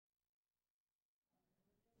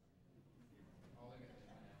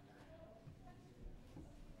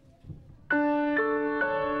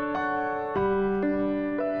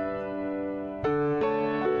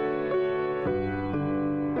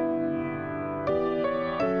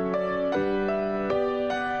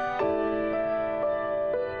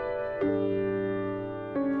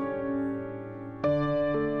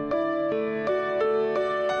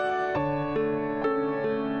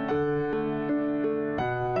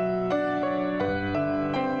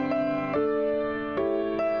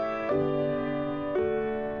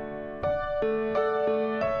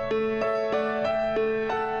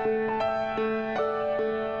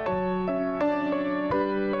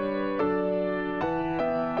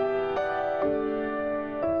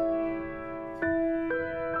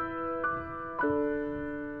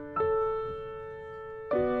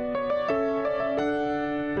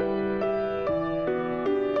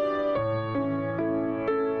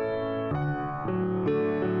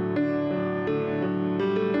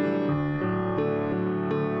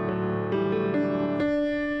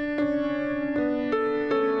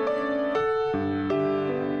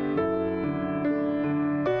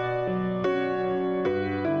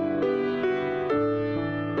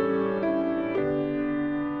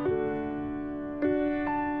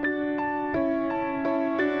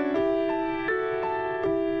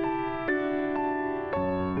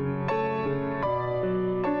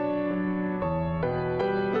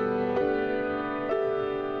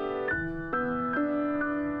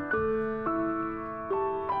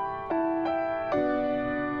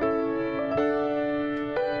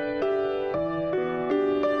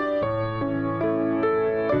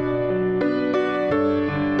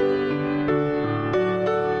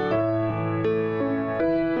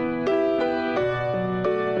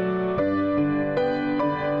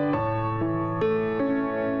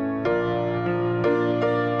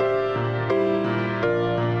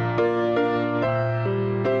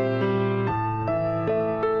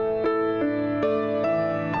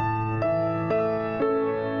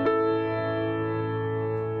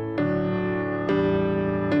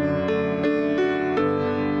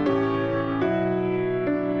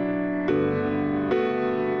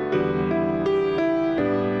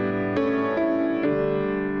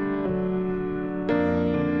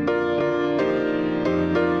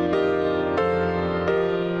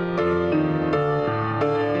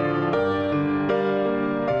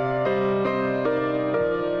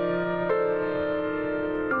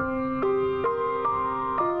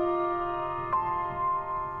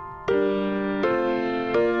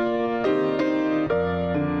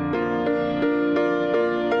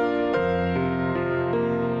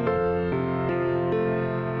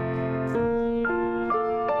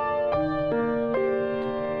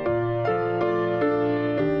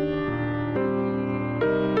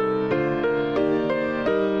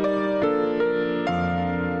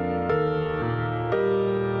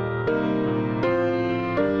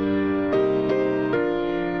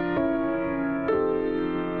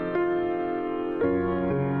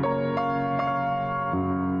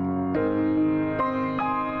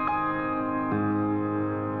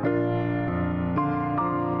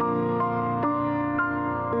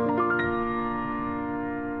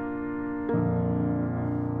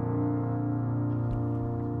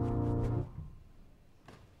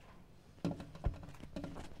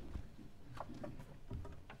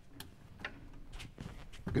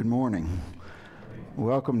Good morning.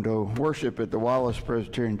 Welcome to worship at the Wallace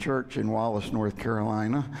Presbyterian Church in Wallace, North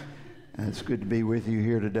Carolina. And it's good to be with you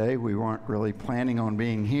here today. We weren't really planning on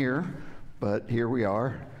being here, but here we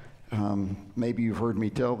are. Maybe you've heard me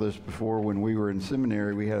tell this before. When we were in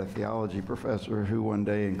seminary, we had a theology professor who one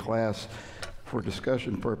day in class, for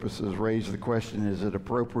discussion purposes, raised the question, is it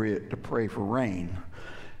appropriate to pray for rain?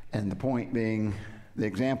 And the point being, the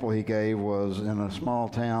example he gave was in a small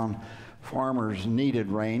town, farmers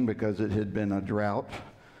needed rain because it had been a drought,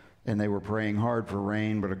 and they were praying hard for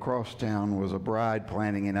rain, but across town was a bride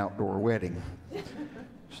planning an outdoor wedding.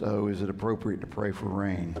 So is it appropriate to pray for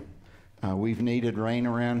rain? We've needed rain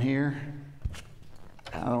around here.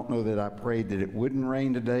 I don't know that I prayed that it wouldn't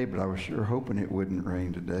rain today, but I was sure hoping it wouldn't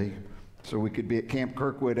rain today. So we could be at Camp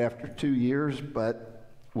Kirkwood after 2 years, but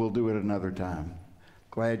we'll do it another time.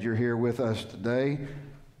 Glad you're here with us today,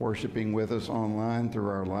 worshiping with us online through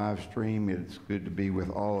our live stream. It's good to be with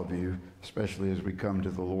all of you, especially as we come to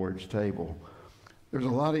the Lord's table. There's a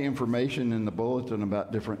lot of information in the bulletin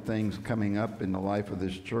about different things coming up in the life of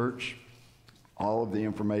this church. All of the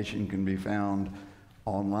information can be found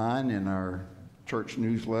online in our church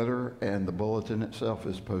newsletter, and the bulletin itself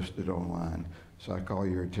is posted online. So I call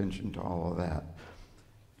your attention to all of that.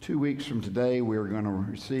 2 weeks from today, we're going to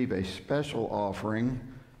receive a special offering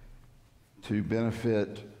to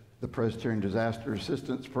benefit the Presbyterian Disaster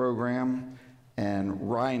Assistance Program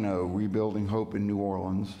and Rhino, Rebuilding Hope in New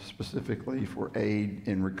Orleans, specifically for aid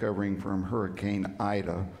in recovering from Hurricane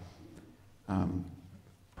Ida.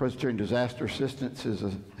 Presbyterian Disaster Assistance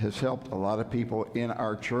has helped a lot of people in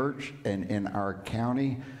our church and in our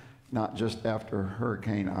county, not just after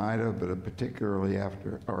Hurricane Ida, but particularly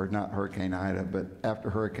after, or not Hurricane Ida, but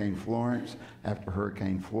after Hurricane Florence, after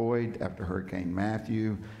Hurricane Floyd, after Hurricane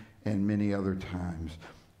Matthew, and many other times.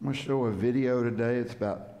 I'm going to show a video today. It's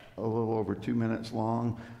about a little over 2 minutes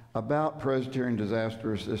long about Presbyterian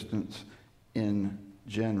Disaster Assistance in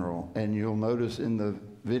general. And you'll notice in the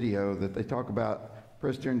video that they talk about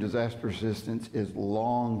Presbyterian Disaster Assistance is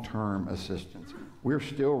long-term assistance. We're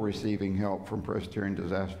still receiving help from Presbyterian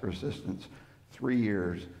Disaster Assistance 3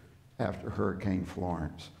 years after Hurricane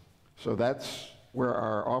Florence. So that's where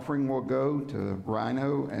our offering will go, to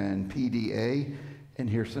Rhino and PDA. And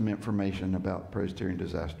here's some information about Presbyterian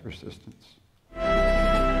Disaster Assistance.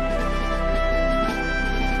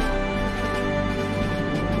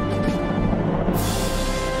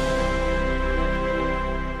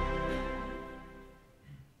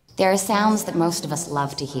 There are sounds that most of us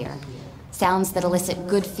love to hear. Sounds that elicit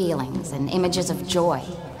good feelings and images of joy.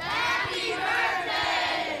 Happy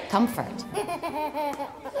birthday! Comfort.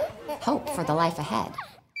 Hope for the life ahead.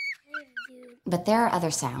 But there are other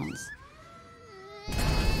sounds.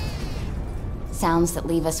 Sounds that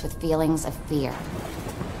leave us with feelings of fear,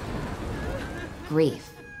 grief,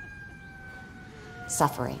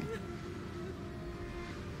 suffering.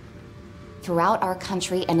 Throughout our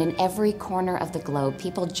country and in every corner of the globe,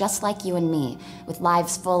 people just like you and me, with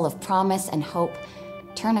lives full of promise and hope,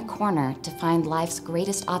 turn a corner to find life's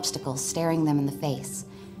greatest obstacles staring them in the face.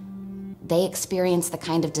 They experience the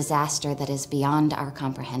kind of disaster that is beyond our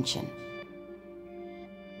comprehension.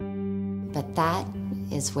 But that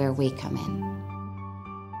is where we come in.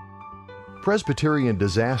 Presbyterian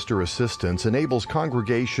Disaster Assistance enables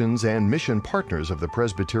congregations and mission partners of the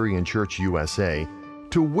Presbyterian Church USA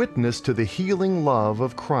to witness to the healing love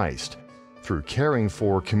of Christ through caring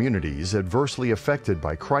for communities adversely affected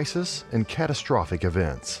by crisis and catastrophic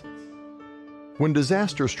events. When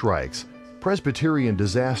disaster strikes, Presbyterian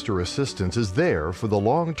Disaster Assistance is there for the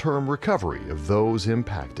long-term recovery of those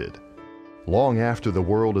impacted. Long after the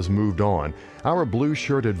world has moved on, our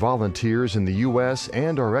blue-shirted volunteers in the U.S.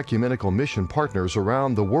 and our ecumenical mission partners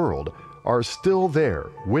around the world are still there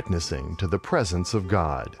witnessing to the presence of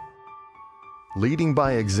God. Leading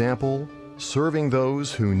by example, serving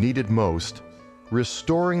those who need it most,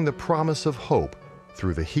 restoring the promise of hope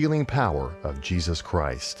through the healing power of Jesus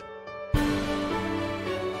Christ.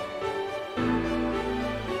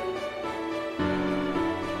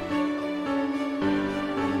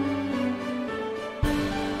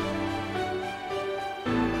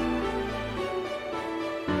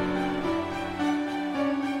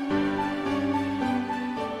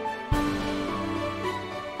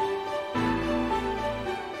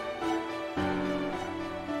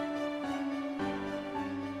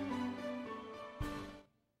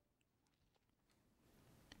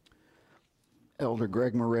 Elder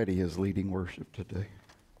Greg Moretti is leading worship today.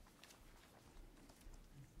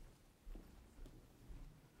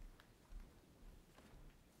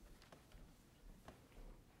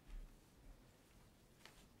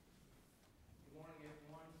 Good morning,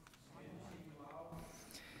 everyone. It's good to see you all.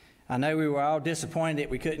 I know we were all disappointed that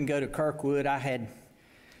we couldn't go to Kirkwood. I had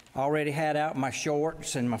already had out my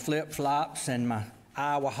shorts and my flip-flops and my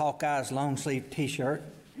Iowa Hawkeyes long-sleeve t-shirt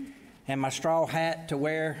and my straw hat to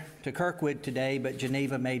wear to Kirkwood today, but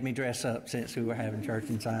Geneva made me dress up since we were having church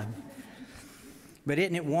inside. But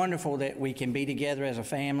isn't it wonderful that we can be together as a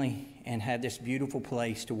family and have this beautiful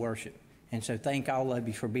place to worship? And so thank all of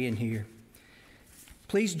you for being here.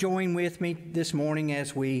 Please join with me this morning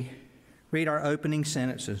as we read our opening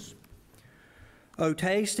sentences. "O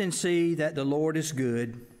taste and see that the Lord is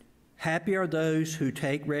good. Happy are those who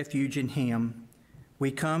take refuge in him.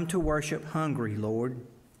 We come to worship hungry, Lord.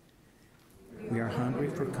 We are hungry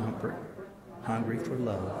for comfort, hungry for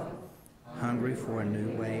love, hungry for a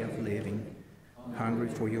new way of living, hungry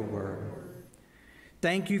for your word.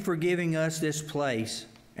 Thank you for giving us this place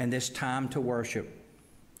and this time to worship.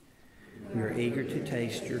 We are eager to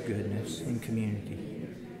taste your goodness in community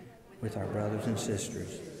with our brothers and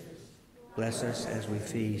sisters. Bless us as we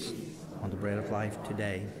feast on the bread of life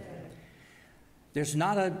today." There's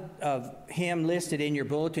not a hymn listed in your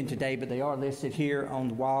bulletin today, but they are listed here on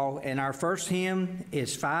the wall. And our first hymn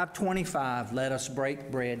is 525, "Let Us Break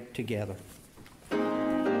Bread Together."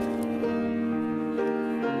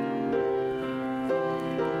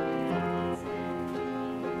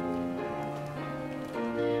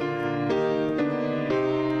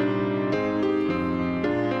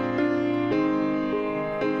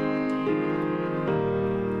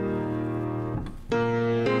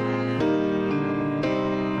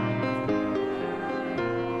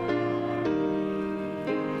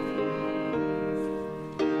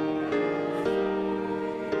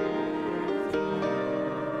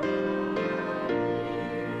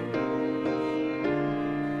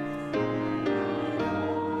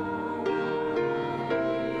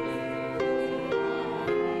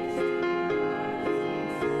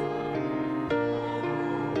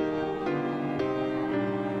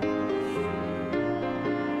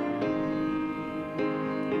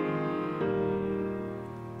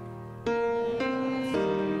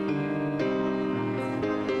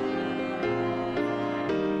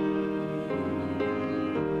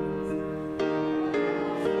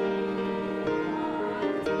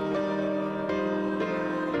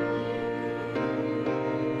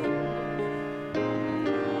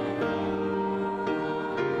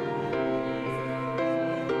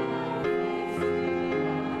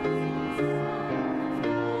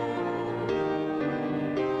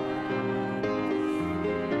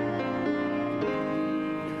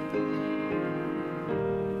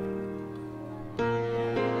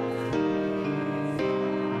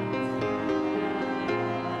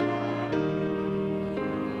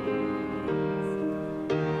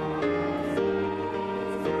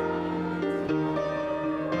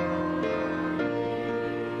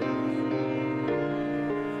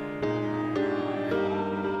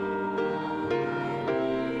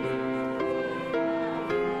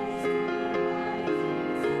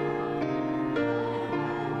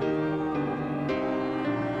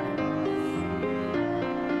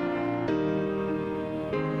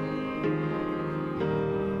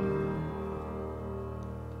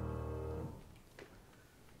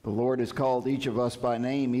 The Lord has called each of us by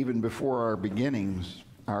name even before our beginnings.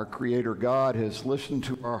 Our Creator God has listened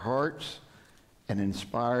to our hearts and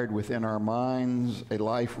inspired within our minds a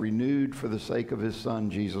life renewed for the sake of his Son,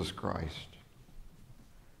 Jesus Christ.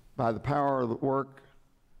 By the power of the work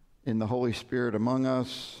in the Holy Spirit among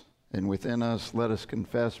us and within us, let us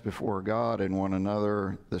confess before God and one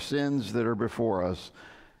another the sins that are before us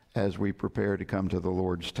as we prepare to come to the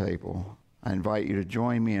Lord's table. I invite you to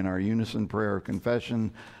join me in our unison prayer of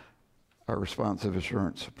confession, our responsive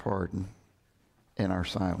assurance of pardon, and our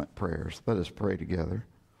silent prayers. Let us pray together.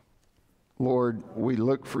 Lord, we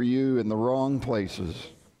look for you in the wrong places.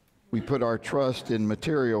 We put our trust in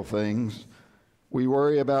material things. We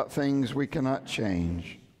worry about things we cannot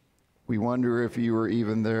change. We wonder if you are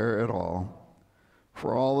even there at all.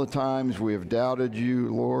 For all the times we have doubted you,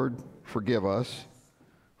 Lord, forgive us.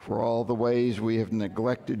 For all the ways we have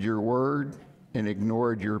neglected your word and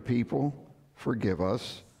ignored your people, forgive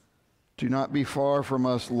us. Do not be far from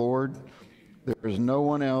us, Lord. There is no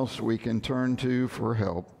one else we can turn to for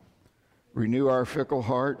help. Renew our fickle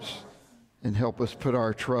hearts and help us put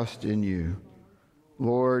our trust in you.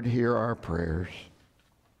 Lord, hear our prayers.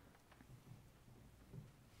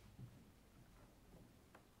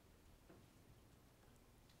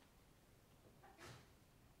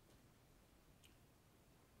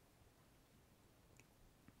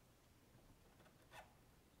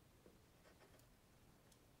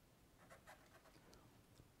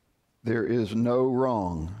 There is no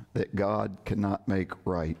wrong that God cannot make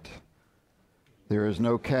right. There is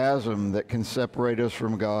no chasm that can separate us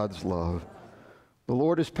from God's love. The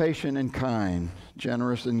Lord is patient and kind,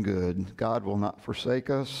 generous and good. God will not forsake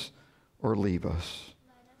us or leave us.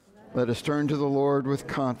 Let us turn to the Lord with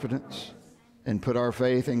confidence and put our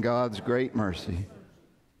faith in God's great mercy.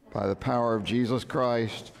 By the power of Jesus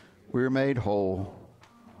Christ, we are made whole.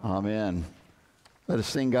 Amen. Let us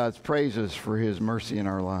sing God's praises for his mercy in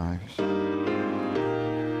our lives.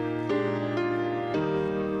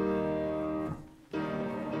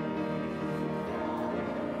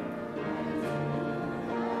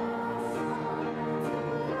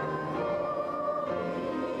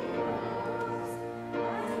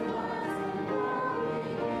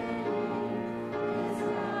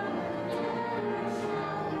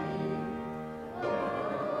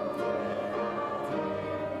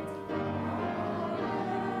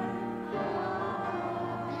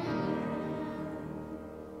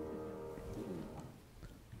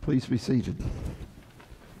 Please be seated.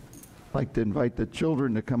 I'd like to invite the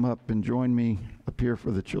children to come up and join me up here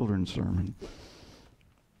for the children's sermon.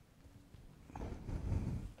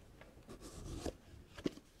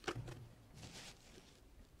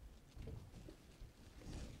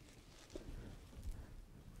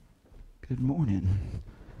 Good morning.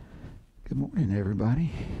 Good morning,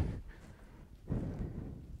 everybody.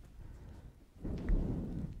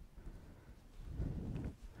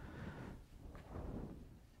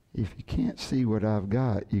 If you can't see what I've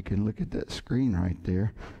got, you can look at that screen right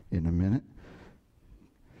there in a minute.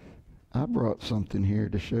 I brought something here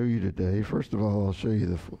to show you today. First of all, I'll show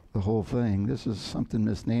you the whole thing. This is something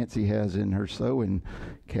Miss Nancy has in her sewing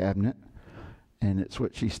cabinet, and it's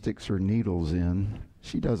what she sticks her needles in.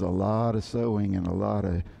 She does a lot of sewing and a lot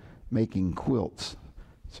of making quilts,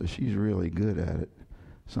 so she's really good at it.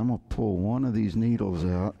 So I'm going to pull one of these needles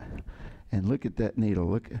out, and look at that needle.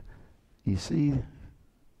 Look, you see?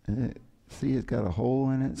 See, it's got a hole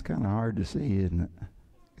in it. It's kind of hard to see, isn't it?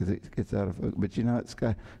 Because it gets out of focus. But you know, it's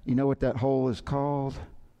got. You know what that hole is called?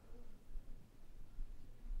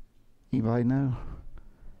 Anybody know?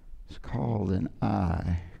 It's called an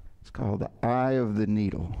eye. It's called the eye of the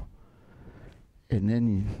needle. And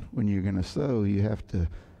then when you're going to sew, you have to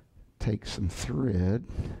take some thread.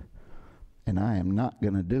 And I am not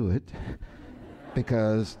going to do it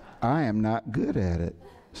because I am not good at it.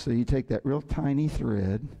 So you take that real tiny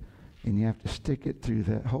thread and you have to stick it through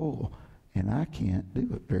that hole. And I can't do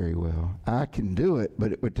it very well. I can do it,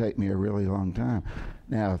 but it would take me a really long time.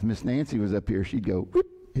 Now, if Miss Nancy was up here, she'd go, whoop,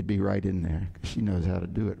 it'd be right in there, because she knows how to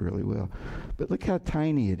do it really well. But look how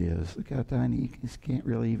tiny it is. Look how tiny. You just can't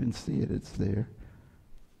really even see it. It's there.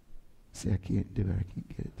 See, I can't do it. I can't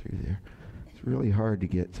get it through there. It's really hard to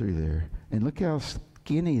get through there. And look how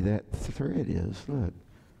skinny that thread is. Look.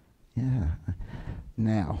 Yeah.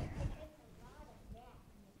 Now,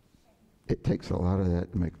 it takes a lot of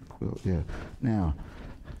that to make the quilt, yeah. Now,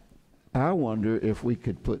 I wonder if we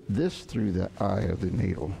could put this through the eye of the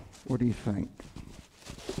needle. What do you think?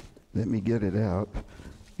 Let me get it out.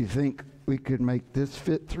 You think we could make this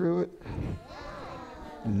fit through it?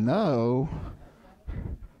 No.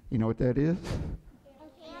 You know what that is?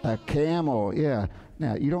 A camel, yeah.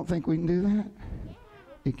 Now, you don't think we can do that?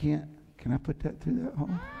 You can't? Can I put that through that hole?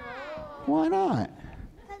 Why not?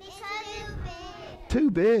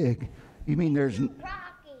 Too big. You mean there's...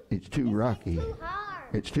 It's too rocky.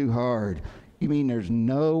 It's too hard. You mean there's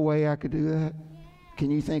no way I could do that?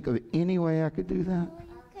 Can you think of any way I could do that?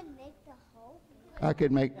 I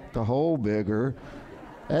could make the hole bigger.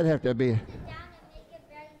 That'd have to be...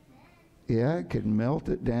 Yeah, I could melt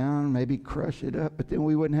it down, maybe crush it up, but then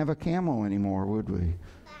we wouldn't have a camel anymore, would we?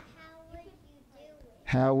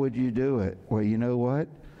 How would you do it? Well, you know what?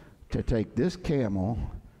 To take this camel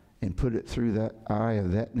and put it through that eye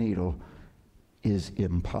of that needle is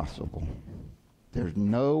impossible. There's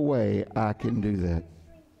no way I can do that.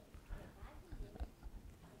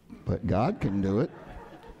 But God can do it.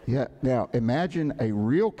 Yeah. Now, imagine a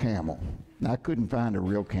real camel. Now, I couldn't find a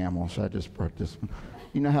real camel, so I just brought this one.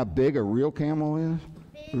 You know how big a real camel is?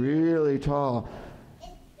 Really tall.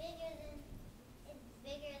 It's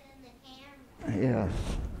bigger than the camel. Yes.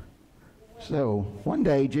 So one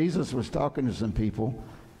day Jesus was talking to some people,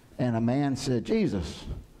 and a man said, Jesus,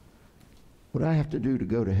 what do I have to do to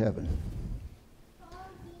go to heaven?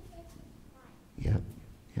 Yep.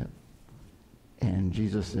 And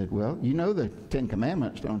Jesus said, well, you know the 10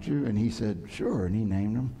 Commandments, don't you? And he said, sure, and he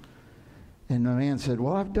named them. And the man said,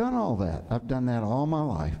 well, I've done all that. I've done that all my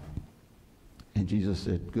life. And Jesus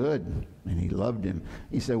said, good. And he loved him.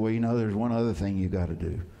 He said, well, you know, there's one other thing you got to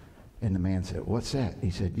do. And the man said, what's that? He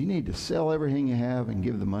said, you need to sell everything you have and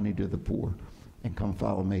give the money to the poor and come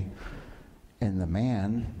follow me. And the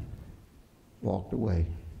man walked away.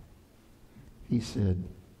 He said,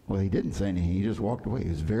 well, he didn't say anything. He just walked away. He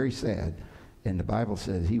was very sad. And the Bible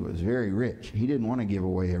says he was very rich. He didn't want to give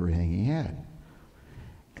away everything he had.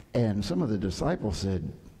 And some of the disciples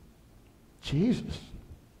said, Jesus,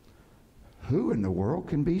 who in the world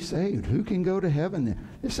can be saved? Who can go to heaven?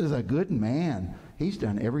 This is a good man. He's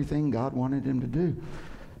done everything God wanted him to do.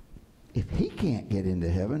 If he can't get into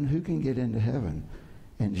heaven, who can get into heaven?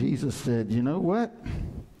 And Jesus said, you know what?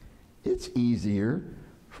 It's easier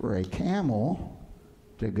for a camel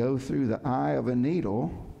to go through the eye of a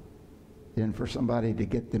needle than for somebody to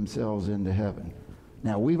get themselves into heaven.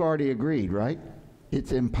 Now, we've already agreed, right?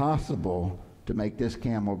 It's impossible to make this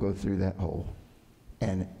camel go through that hole.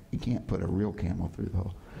 And you can't put a real camel through the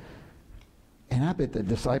hole. And I bet the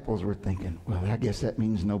disciples were thinking, well, I guess that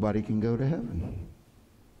means nobody can go to heaven.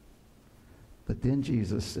 But then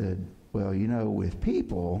Jesus said, well, you know, with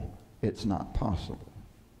people, it's not possible.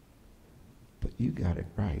 But you got it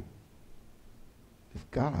right. With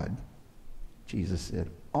God, Jesus said,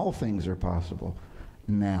 all things are possible.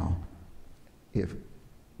 Now, if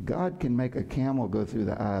God can make a camel go through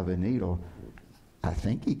the eye of a needle, I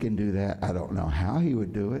think he can do that. I don't know how he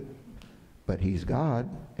would do it, but he's God,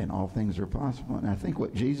 and all things are possible. And I think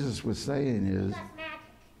what Jesus was saying is,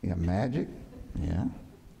 yeah, magic? Yeah.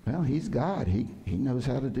 Well, he's God. He knows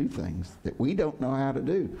how to do things that we don't know how to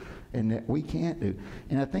do and that we can't do.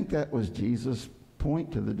 And I think that was Jesus'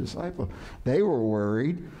 point to the disciples. They were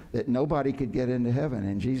worried that nobody could get into heaven.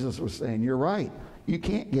 And Jesus was saying, you're right. You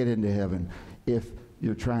can't get into heaven if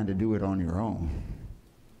you're trying to do it on your own.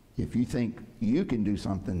 If you think you can do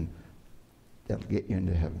something that'll get you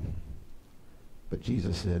into heaven. But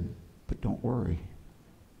Jesus said, but don't worry.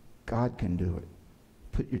 God can do it.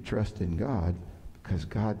 Put your trust in God, because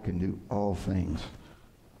God can do all things.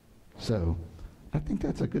 So I think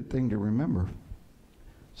that's a good thing to remember.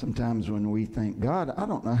 Sometimes when we think, God, I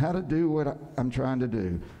don't know how to do what I'm trying to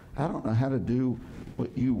do. I don't know how to do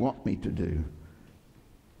what you want me to do.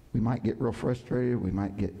 We might get real frustrated. We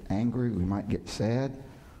might get angry. We might get sad.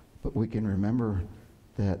 But we can remember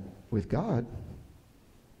that with God,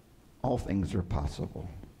 all things are possible.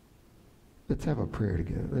 Let's have a prayer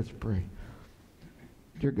together. Let's pray.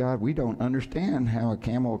 Dear God, we don't understand how a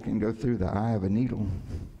camel can go through the eye of a needle.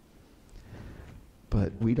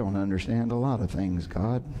 But we don't understand a lot of things,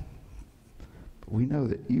 God. But we know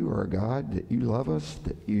that you are a God, that you love us,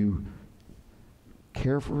 that you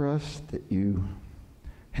care for us, that you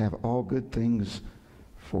have all good things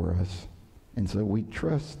for us. And so we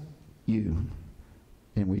trust you,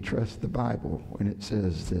 and we trust the Bible when it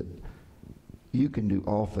says that you can do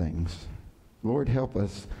all things. Lord, help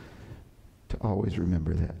us to always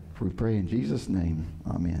remember that. We pray in Jesus' name.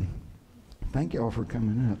 Amen. Thank you all for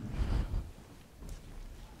coming up.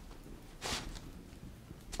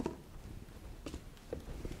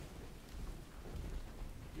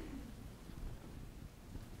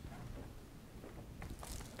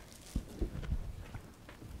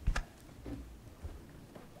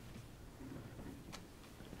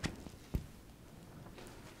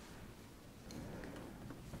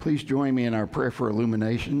 Please join me in our prayer for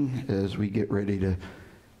illumination as we get ready to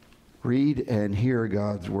read and hear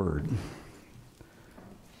God's word.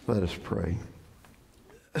 Let us pray.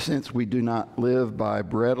 Since we do not live by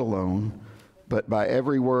bread alone, but by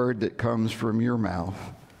every word that comes from your mouth,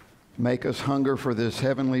 make us hunger for this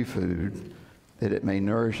heavenly food, that it may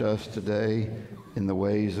nourish us today in the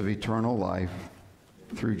ways of eternal life.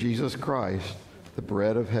 Through Jesus Christ, the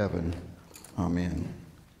bread of heaven. Amen.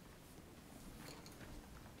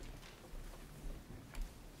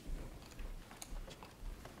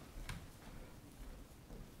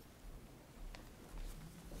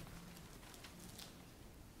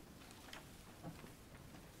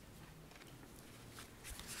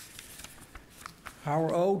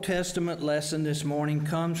 Our Old Testament lesson this morning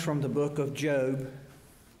comes from the book of Job,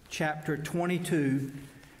 chapter 22,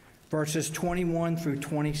 verses 21 through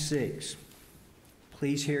 26.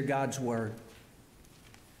 Please hear God's word.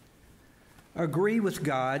 Agree with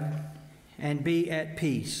God and be at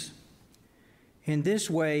peace. In this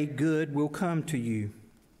way, good will come to you.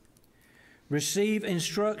 Receive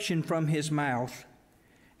instruction from his mouth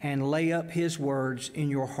and lay up his words in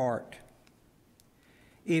your heart.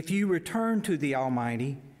 If you return to the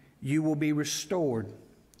Almighty, you will be restored.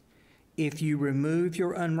 If you remove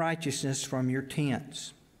your unrighteousness from your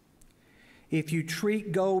tents. If you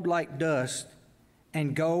treat gold like dust,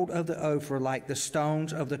 and gold of the Ophir like the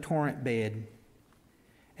stones of the torrent bed.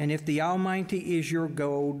 And if the Almighty is your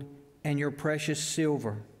gold and your precious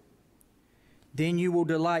silver, then you will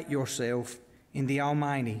delight yourself in the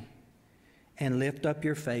Almighty and lift up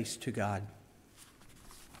your face to God.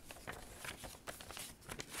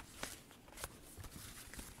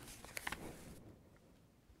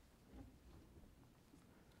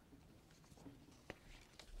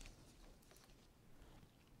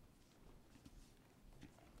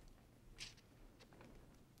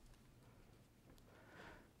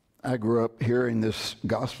 I grew up hearing this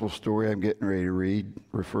gospel story I'm getting ready to read,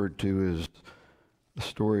 referred to as the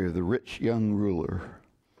story of the rich young ruler.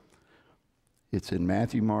 It's in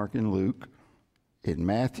Matthew, Mark, and Luke. In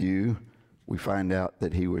Matthew, we find out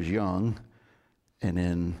that he was young, and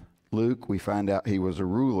in Luke, we find out he was a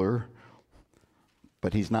ruler,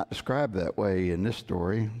 but he's not described that way in this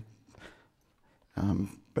story.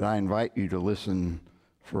 But I invite you to listen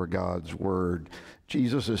for God's word.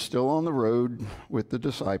 Jesus is still on the road with the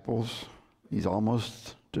disciples. He's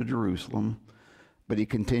almost to Jerusalem, but he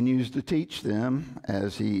continues to teach them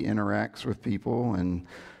as he interacts with people, and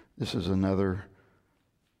this is another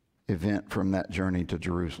event from that journey to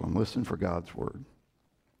Jerusalem. Listen for God's word.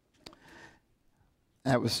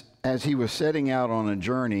 As he was setting out on a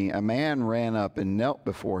journey, a man ran up and knelt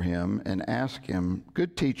before him and asked him,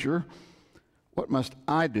 "Good teacher, what must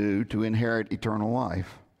I do to inherit eternal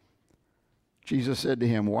life?" Jesus said to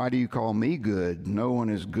him, "Why do you call me good? No one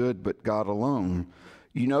is good but God alone.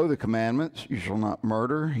 You know the commandments. You shall not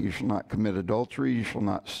murder. You shall not commit adultery. You shall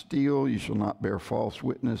not steal. You shall not bear false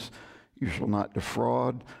witness. You shall not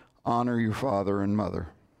defraud. Honor your father and mother."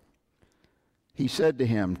 He said to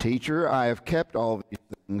him, "Teacher, I have kept all these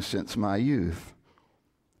things since my youth."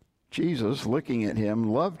 Jesus, looking at him,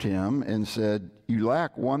 loved him and said, "You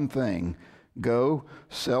lack one thing. Go,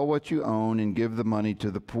 sell what you own and give the money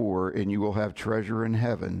to the poor, and you will have treasure in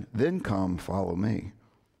heaven. Then come, follow me."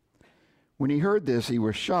 When he heard this, he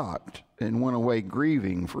was shocked and went away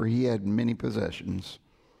grieving, for he had many possessions.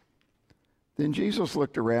 Then Jesus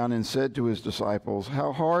looked around and said to his disciples,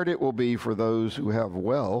 "How hard it will be for those who have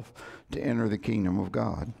wealth to enter the kingdom of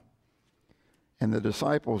God." And the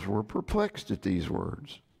disciples were perplexed at these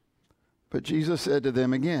words. But Jesus said to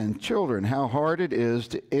them again, "Children, how hard it is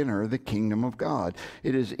to enter the kingdom of God.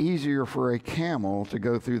 It is easier for a camel to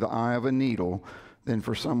go through the eye of a needle than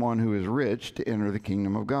for someone who is rich to enter the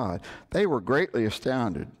kingdom of God." They were greatly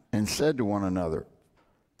astounded and said to one another,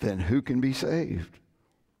 "Then who can be saved?"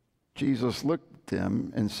 Jesus looked at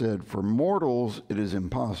them and said, "For mortals it is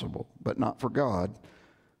impossible, but not for God.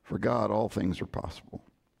 For God all things are possible."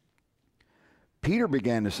 Peter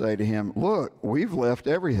began to say to him, "Look, we've left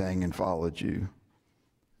everything and followed you."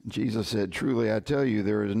 Jesus said, "Truly I tell you,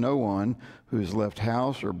 there is no one who has left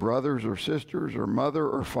house or brothers or sisters or mother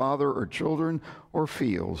or father or children or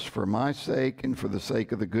fields for my sake and for the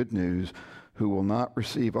sake of the good news, who will not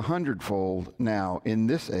receive 100-fold now in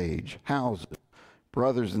this age, houses,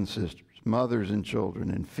 brothers and sisters, mothers and children,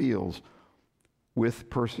 and fields with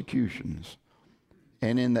persecutions,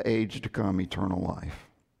 and in the age to come eternal life.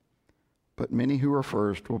 But many who are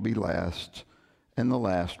first will be last, and the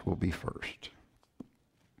last will be first."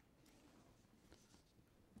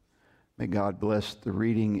 May God bless the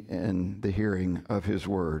reading and the hearing of his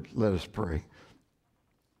word. Let us pray.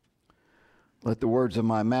 Let the words of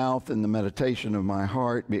my mouth and the meditation of my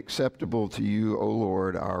heart be acceptable to you, O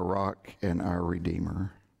Lord, our rock and our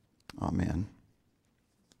redeemer. Amen.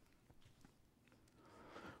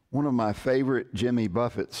 One of my favorite Jimmy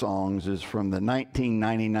Buffett songs is from the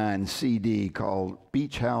 1999 CD called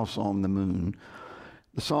Beach House on the Moon.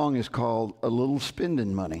 The song is called "A Little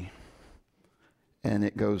Spendin' Money," and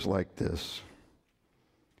it goes like this.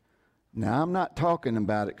 Now, I'm not talking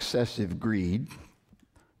about excessive greed,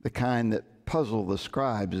 the kind that puzzle the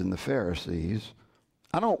scribes and the Pharisees.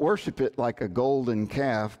 I don't worship it like a golden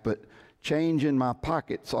calf, but change in my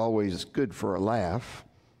pocket's always good for a laugh.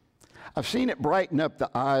 I've seen it brighten up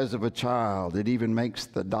the eyes of a child. It even makes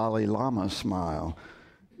the Dalai Lama smile.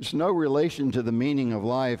 It's no relation to the meaning of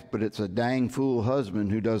life, but it's a dang fool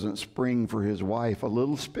husband who doesn't spring for his wife a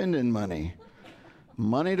little spending money.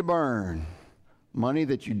 Money to burn. Money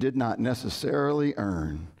that you did not necessarily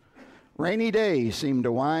earn. Rainy days seem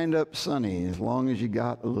to wind up sunny as long as you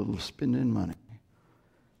got a little spending money.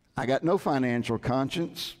 I got no financial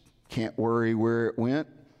conscience. Can't worry where it went.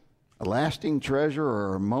 A lasting treasure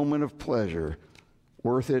or a moment of pleasure,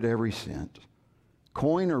 worth it every cent.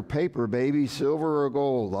 Coin or paper, baby, silver or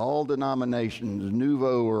gold, all denominations,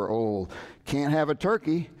 nouveau or old. Can't have a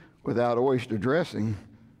turkey without oyster dressing.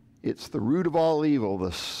 It's the root of all evil,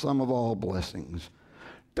 the sum of all blessings.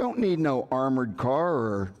 Don't need no armored car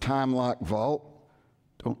or time-lock vault.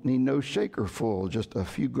 Don't need no shaker full, just a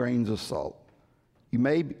few grains of salt. You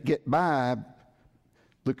may get by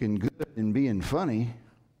looking good and being funny,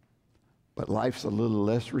 but life's a little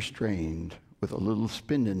less restrained with a little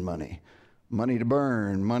spending money. Money to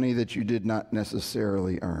burn, money that you did not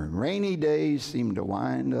necessarily earn. Rainy days seem to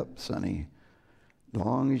wind up sunny,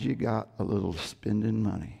 long as you got a little spending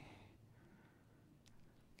money.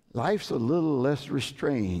 Life's a little less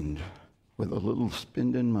restrained with a little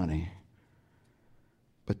spending money.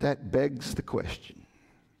 But that begs the question,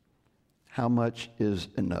 How much is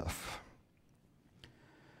enough?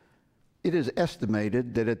 It is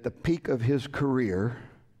estimated that at the peak of his career,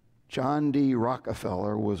 John D.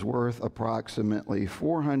 Rockefeller was worth approximately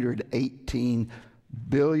 $418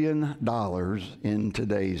 billion in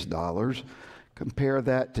today's dollars. Compare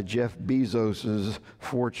that to Jeff Bezos's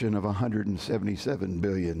fortune of $177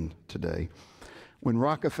 billion today. When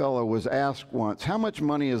Rockefeller was asked once, how much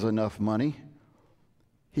money is enough money?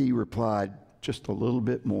 He replied, just a little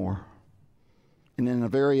bit more. And in a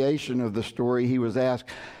variation of the story, he was asked,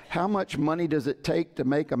 how much money does it take to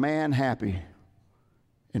make a man happy?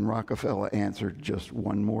 And Rockefeller answered, just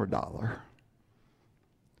one more dollar.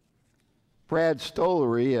 Brad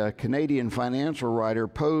Stollery, a Canadian financial writer,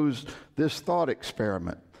 posed this thought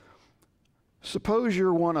experiment. Suppose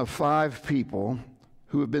you're one of 5 people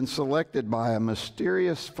who have been selected by a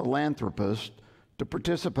mysterious philanthropist to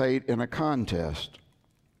participate in a contest.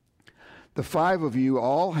 The 5 of you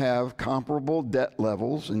all have comparable debt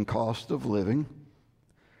levels and cost of living,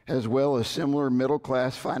 as well as similar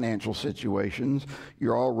middle-class financial situations.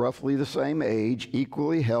 You're all roughly the same age,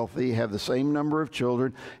 equally healthy, have the same number of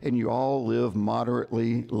children, and you all live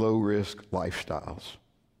moderately low-risk lifestyles.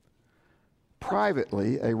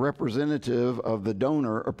 Privately, a representative of the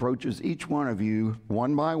donor approaches each one of you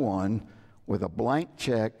one by one with a blank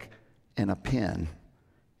check and a pen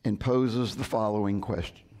and poses the following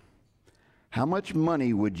question. How much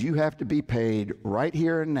money would you have to be paid right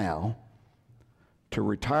here and now to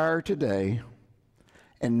retire today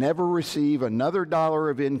and never receive another dollar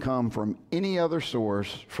of income from any other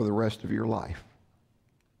source for the rest of your life?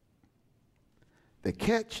 The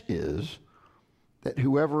catch is that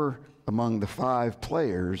whoever among the 5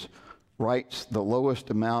 players writes the lowest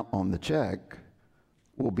amount on the check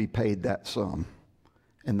will be paid that sum,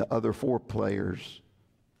 and the other 4 players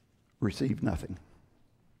receive nothing.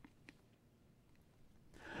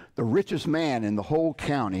 The richest man in the whole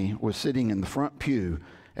county was sitting in the front pew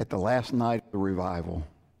at the last night of the revival.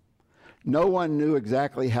 No one knew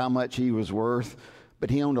exactly how much he was worth, but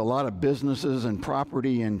he owned a lot of businesses and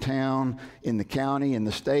property in town, in the county, in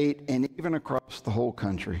the state, and even across the whole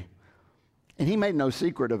country. And he made no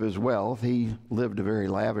secret of his wealth. He lived a very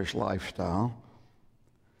lavish lifestyle.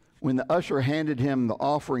 When the usher handed him the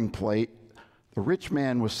offering plate, the rich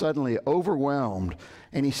man was suddenly overwhelmed,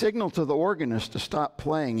 and he signaled to the organist to stop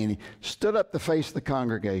playing, and he stood up to face the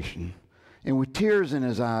congregation. And with tears in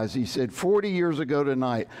his eyes, he said, 40 years ago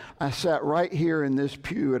tonight, I sat right here in this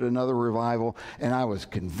pew at another revival, and I was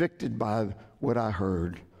convicted by what I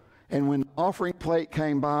heard. And when the offering plate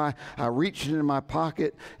came by, I reached into my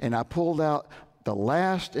pocket, and I pulled out the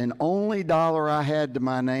last and only dollar I had to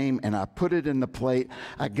my name, and I put it in the plate.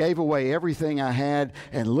 I gave away everything I had,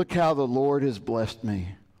 and look how the Lord has blessed me.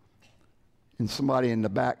 And somebody in the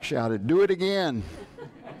back shouted, do it again.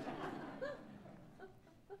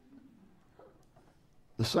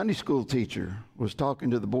 The Sunday school teacher was talking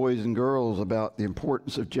to the boys and girls about the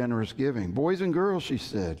importance of generous giving. Boys and girls, she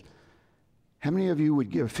said, how many of you would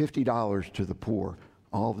give $50 to the poor?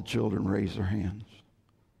 All the children raised their hands.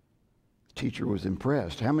 The teacher was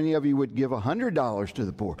impressed. How many of you would give $100 to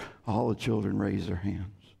the poor? All the children raised their hands.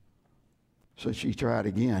 So she tried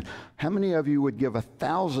again. How many of you would give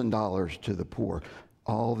 $1,000 to the poor?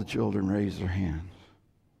 All the children raised their hands.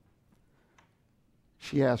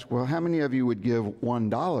 She asked, well, how many of you would give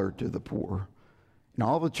 $1 to the poor? And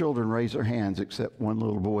all the children raised their hands except one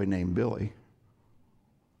little boy named Billy.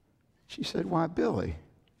 She said, why, Billy?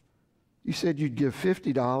 You said you'd give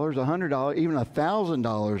 $50, $100, even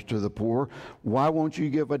 $1,000 to the poor. Why won't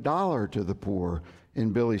you give $1 to the poor?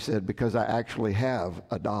 And Billy said, because I actually have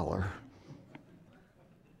 $1.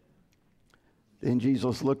 Then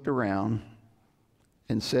Jesus looked around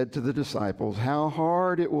and said to the disciples, how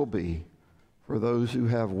hard it will be for those who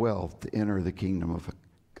have wealth to enter the kingdom of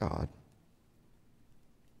God.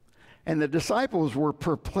 And the disciples were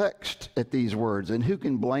perplexed at these words, and who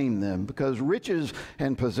can blame them? Because riches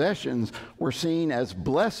and possessions were seen as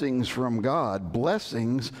blessings from God,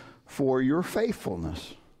 blessings for your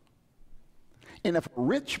faithfulness. And if a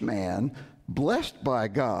rich man, blessed by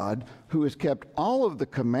God, who has kept all of the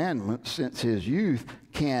commandments since his youth,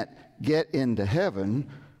 can't get into heaven,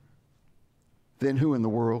 then who in the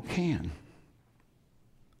world can?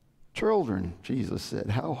 Children, Jesus said,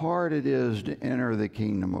 how hard it is to enter the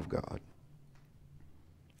kingdom of God.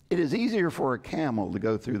 It is easier for a camel to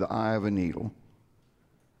go through the eye of a needle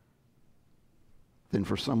than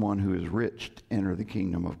for someone who is rich to enter the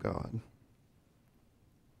kingdom of God.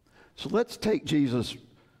 So let's take Jesus'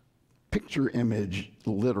 picture image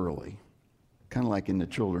literally, kind of like in the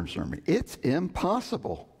children's sermon. It's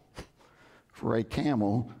impossible for a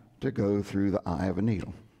camel to go through the eye of a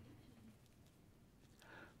needle.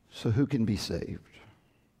 So who can be saved?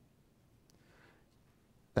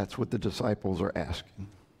 That's what the disciples are asking.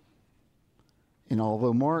 And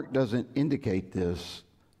although Mark doesn't indicate this,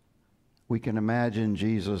 we can imagine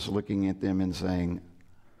Jesus looking at them and saying,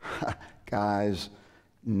 guys,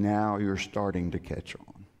 now you're starting to catch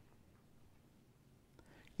on.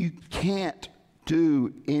 You can't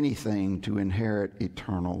do anything to inherit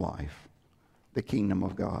eternal life, the kingdom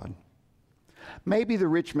of God. Maybe the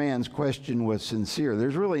rich man's question was sincere.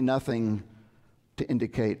 There's really nothing to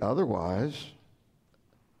indicate otherwise.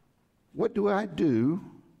 What do I do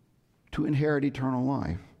to inherit eternal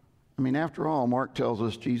life? I mean, after all, Mark tells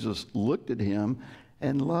us Jesus looked at him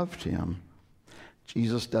and loved him.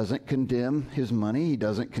 Jesus doesn't condemn his money. He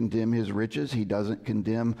doesn't condemn his riches. He doesn't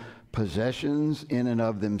condemn possessions in and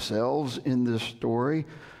of themselves in this story.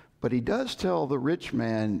 But he does tell the rich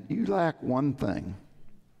man, you lack one thing.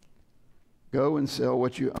 Go and sell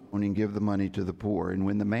what you own and give the money to the poor. And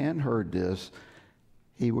when the man heard this,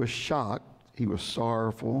 he was shocked, he was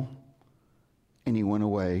sorrowful, and he went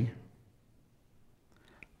away.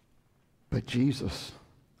 But Jesus,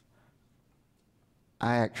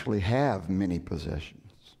 I actually have many possessions.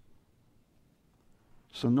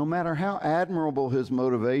 So no matter how admirable his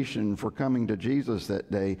motivation for coming to Jesus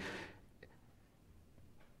that day,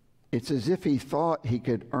 it's as if he thought he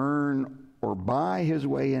could earn or buy his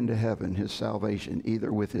way into heaven, his salvation,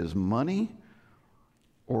 either with his money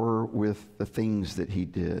or with the things that he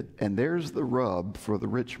did. And there's the rub for the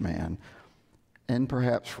rich man, and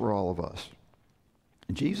perhaps for all of us.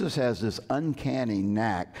 Jesus has this uncanny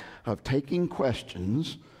knack of taking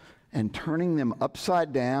questions and turning them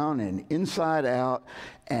upside down and inside out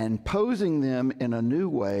and posing them in a new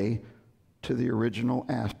way to the original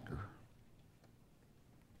asker.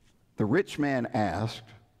 The rich man asked,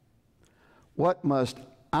 "What must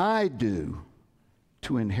I do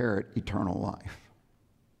to inherit eternal life?"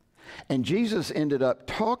 And Jesus ended up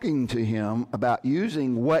talking to him about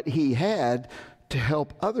using what he had to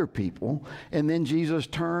help other people. And then Jesus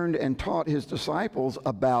turned and taught his disciples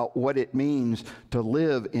about what it means to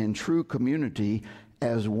live in true community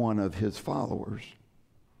as one of his followers.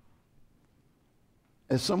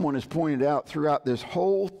 As someone has pointed out throughout this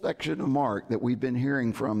whole section of Mark that we've been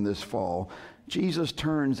hearing from this fall, Jesus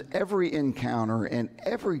turns every encounter and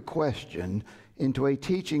every question into a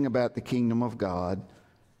teaching about the kingdom of God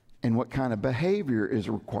and what kind of behavior is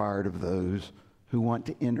required of those who want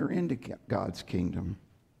to enter into God's kingdom.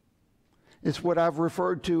 It's what I've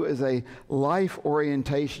referred to as a life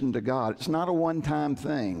orientation to God. It's not a one-time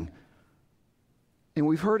thing. And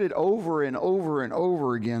we've heard it over and over and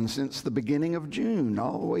over again since the beginning of June,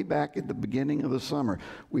 all the way back at the beginning of the summer.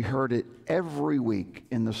 We heard it every week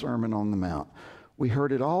in the Sermon on the Mount. We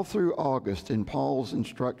heard it all through August in Paul's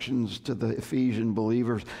instructions to the Ephesian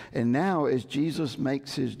believers. And now as Jesus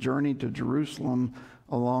makes his journey to Jerusalem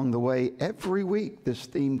along the way, every week this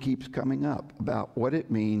theme keeps coming up about what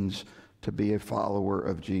it means to be a follower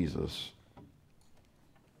of Jesus.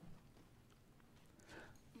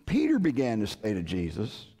 Peter began to say to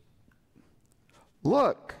Jesus,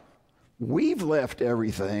 "Look, we've left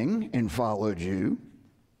everything and followed you."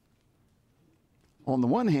 On the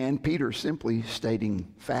one hand, Peter's simply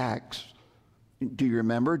stating facts. Do you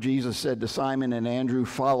remember? Jesus said to Simon and Andrew,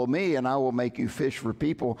 "Follow me and I will make you fish for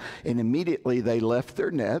people." And immediately they left their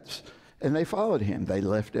nets and they followed him. They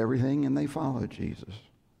left everything and they followed Jesus.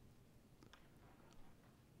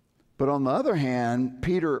 But on the other hand,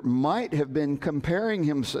 Peter might have been comparing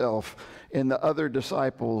himself and the other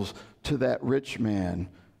disciples to that rich man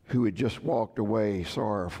who had just walked away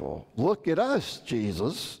sorrowful. "Look at us,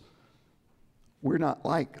 Jesus. We're not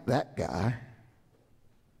like that guy."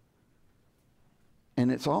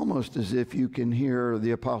 And it's almost as if you can hear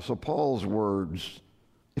the Apostle Paul's words,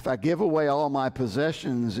 "If I give away all my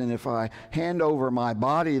possessions and if I hand over my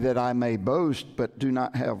body that I may boast but do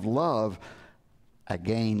not have love, I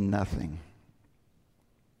gain nothing."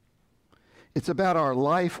 It's about our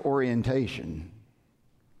life orientation.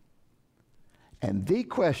 And the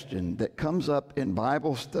question that comes up in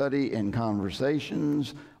Bible study and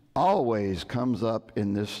conversations always comes up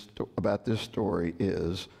in about this story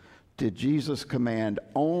is, did Jesus command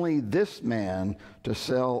only this man to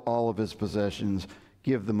sell all of his possessions,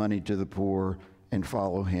 give the money to the poor, and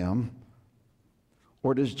follow him?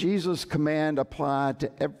 Or does Jesus' command apply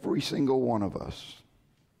to every single one of us?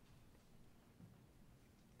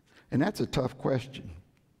 And that's a tough question,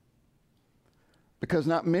 because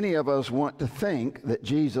not many of us want to think that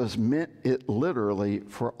Jesus meant it literally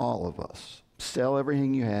for all of us. Sell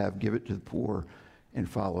everything you have, give it to the poor, and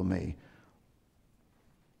follow me.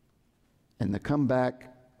 And the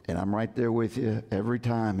comeback And I'm right there with you every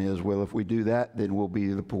time is, well, if we do that, then we'll be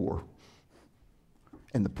the poor.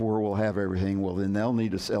 And the poor will have everything. Well, then they'll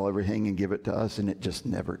need to sell everything and give it to us, and it just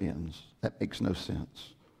never ends. That makes no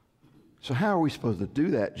sense. So how are we supposed to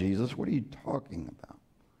do that, Jesus? What are you talking about?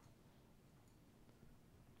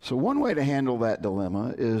 So one way to handle that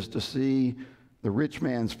dilemma is to see the rich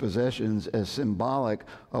man's possessions as symbolic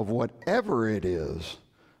of whatever it is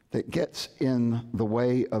that gets in the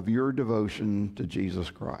way of your devotion to Jesus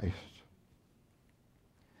Christ.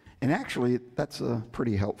 And actually, that's a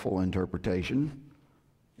pretty helpful interpretation.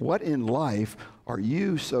 What in life are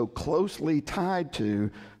you so closely tied to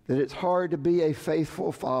that it's hard to be a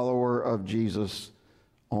faithful follower of Jesus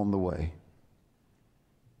on the way?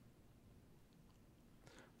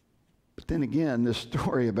 But then again, this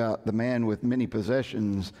story about the man with many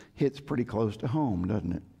possessions hits pretty close to home,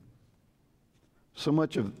 doesn't it? So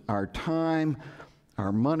much of our time,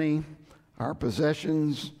 our money, our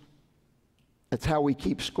possessions, that's how we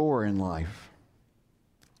keep score in life.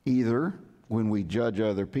 Either when we judge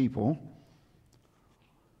other people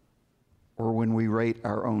or when we rate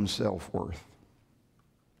our own self-worth.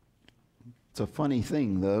 It's a funny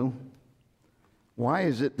thing, though. Why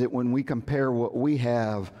is it that when we compare what we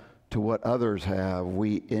have to what others have,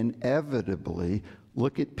 we inevitably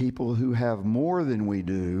look at people who have more than we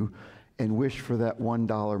do and wish for that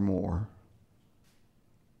 $1 more,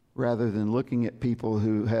 rather than looking at people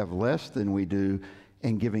who have less than we do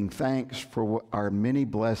and giving thanks for our many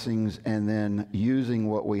blessings and then using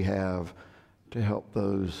what we have to help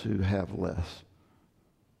those who have less?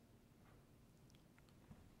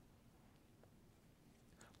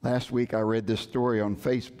 Last week I read this story on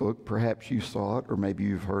Facebook. Perhaps you saw it, or maybe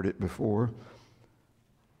you've heard it before.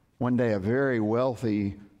 One day a very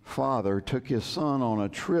wealthy father took his son on a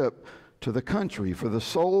trip to the country for the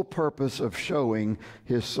sole purpose of showing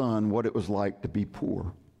his son what it was like to be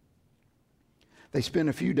poor. They spent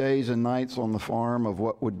a few days and nights on the farm of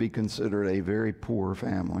what would be considered a very poor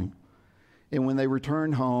family. And when they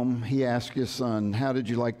returned home, he asked his son, "How did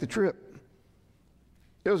you like the trip?"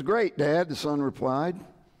 "It was great, Dad," the son replied.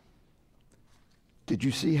 "Did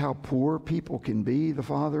you see how poor people can be?" the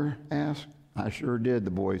father asked. "I sure did,"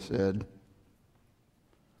 the boy said.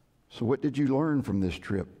 "So what did you learn from this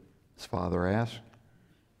trip?" his father asked.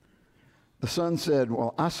 The son said,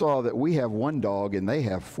 "Well, I saw that we have one dog and they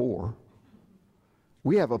have 4.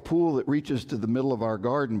 We have a pool that reaches to the middle of our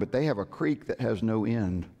garden, but they have a creek that has no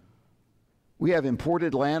end. We have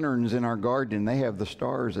imported lanterns in our garden, and they have the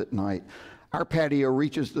stars at night. Our patio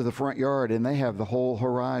reaches to the front yard, and they have the whole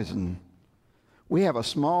horizon. We have a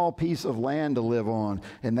small piece of land to live on,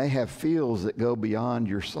 and they have fields that go beyond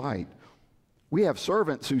your sight. We have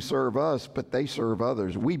servants who serve us, but they serve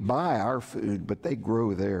others. We buy our food, but they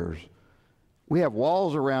grow theirs. We have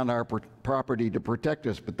walls around our property to protect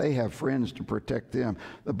us, but they have friends to protect them."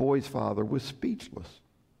 The boy's father was speechless.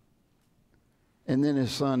 And then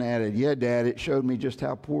his son added, "Yeah, Dad, it showed me just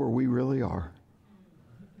how poor we really are."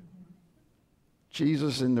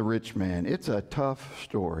 Jesus and the rich man. It's a tough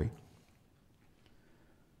story.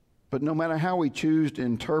 But no matter how we choose to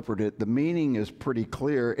interpret it, the meaning is pretty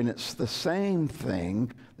clear, and it's the same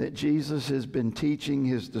thing that Jesus has been teaching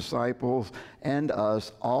his disciples and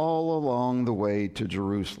us all along the way to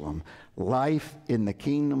Jerusalem. Life in the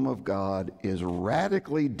kingdom of God is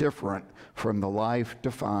radically different from the life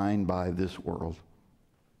defined by this world.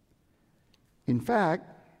 In fact,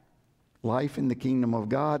 life in the kingdom of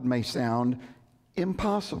God may sound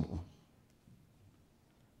impossible.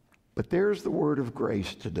 But there's the word of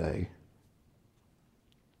grace today.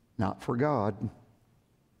 Not for God.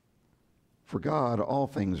 For God, all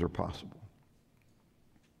things are possible.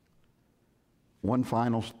 One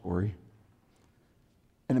final story.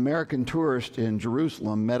 An American tourist in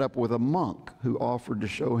Jerusalem met up with a monk who offered to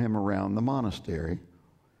show him around the monastery.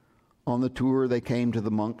 On the tour, they came to the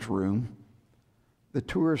monk's room. The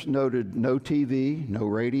tourist noted no TV, no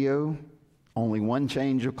radio, only one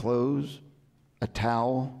change of clothes, a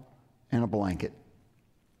towel, and a blanket.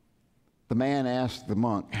 The man asked the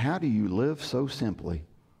monk, "How do you live so simply?"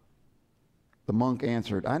 The monk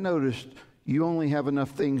answered, "I noticed you only have enough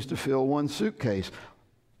things to fill one suitcase.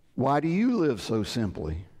 Why do you live so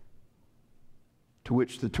simply?" To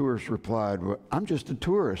which the tourist replied, "Well, I'm just a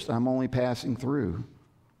tourist. I'm only passing through."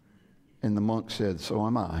 And the monk said, "So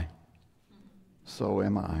am I. So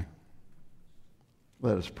am I."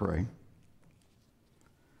 Let us pray.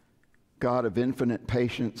 God of infinite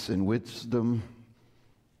patience and wisdom,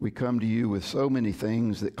 we come to you with so many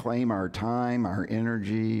things that claim our time, our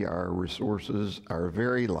energy, our resources, our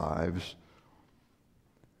very lives.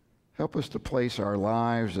 Help us to place our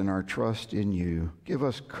lives and our trust in you. Give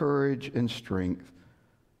us courage and strength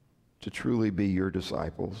to truly be your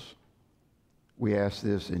disciples. We ask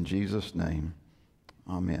this in Jesus' name.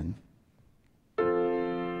 Amen.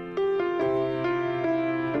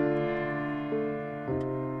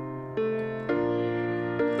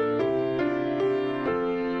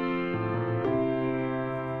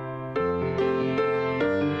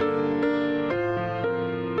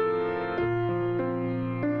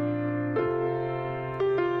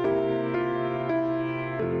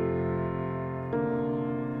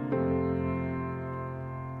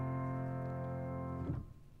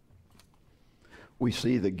 We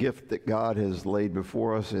see the gift that God has laid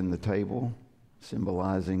before us in the table,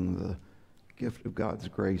 symbolizing the gift of God's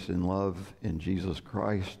grace and love in Jesus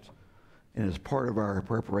Christ. And as part of our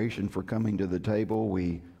preparation for coming to the table,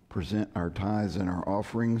 we present our tithes and our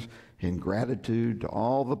offerings in gratitude to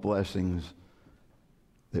all the blessings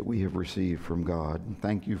that we have received from God. And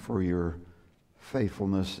thank you for your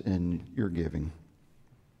faithfulness in your giving.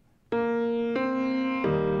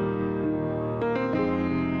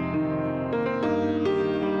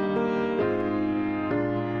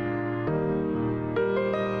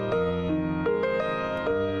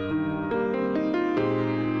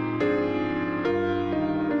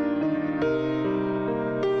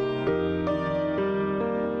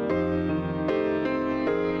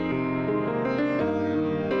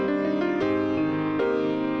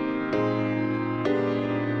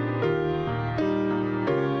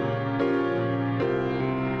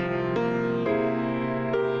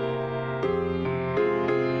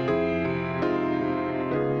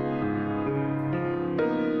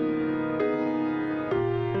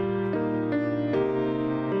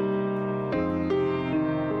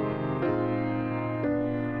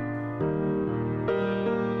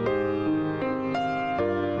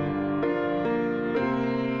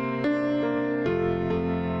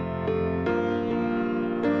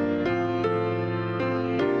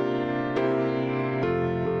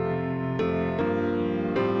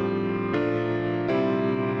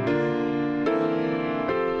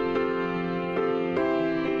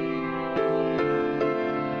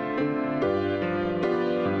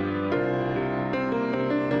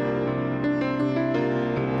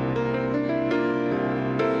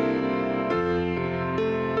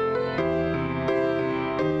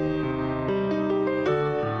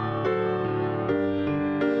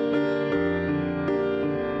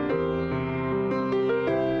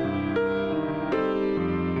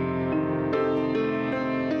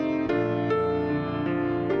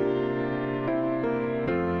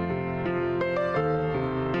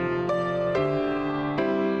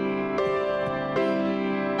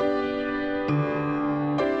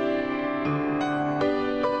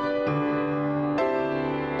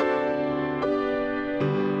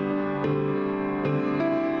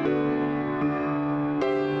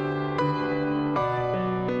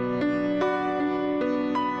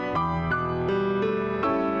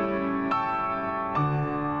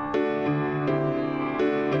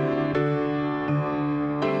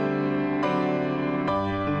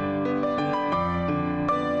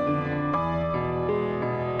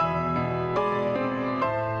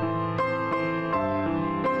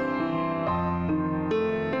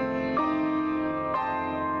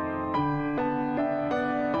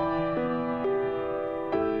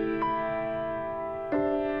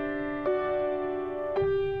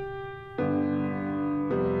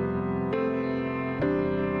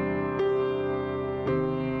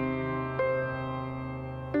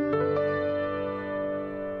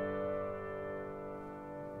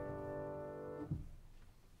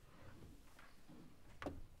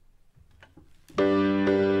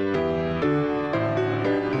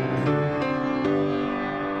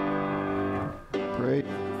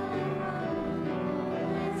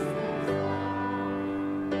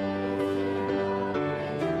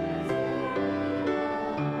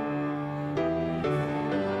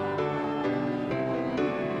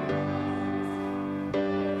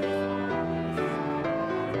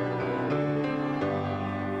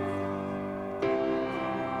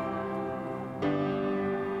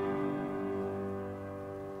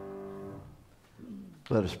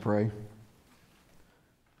 Let us pray.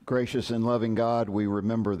 Gracious and loving God, we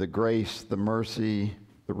remember the grace, the mercy,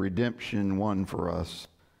 the redemption won for us.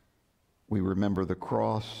 We remember the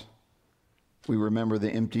cross. We remember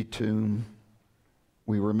the empty tomb.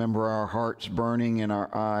 We remember our hearts burning and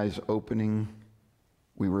our eyes opening.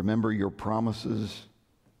 We remember your promises.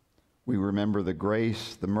 We remember the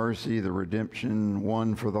grace, the mercy, the redemption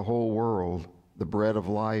won for the whole world, the bread of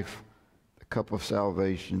life, the cup of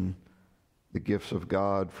salvation, the gifts of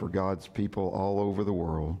God for God's people all over the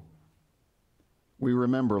world. We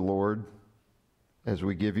remember, Lord, as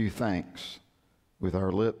we give you thanks, with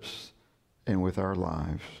our lips, and with our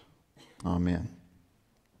lives. Amen.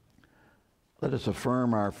 Let us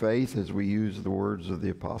affirm our faith as we use the words of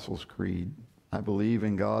the Apostles' Creed. I believe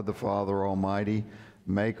in God the Father Almighty,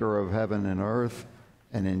 maker of heaven and earth,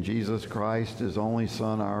 and in Jesus Christ, his only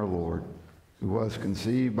Son, our Lord, who was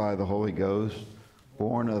conceived by the Holy Ghost,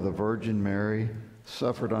 born of the Virgin Mary,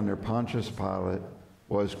 suffered under Pontius Pilate,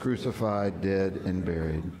 was crucified, dead, and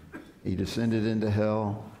buried. He descended into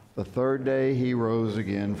hell. The third day he rose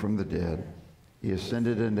again from the dead. He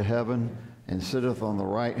ascended into heaven and sitteth on the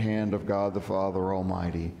right hand of God the Father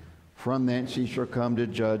Almighty. From thence he shall come to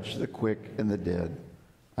judge the quick and the dead.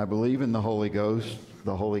 I believe in the Holy Ghost,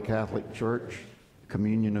 the Holy Catholic Church, the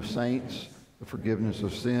communion of saints, the forgiveness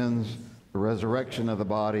of sins, the resurrection of the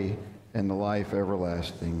body, and the life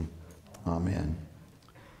everlasting. Amen.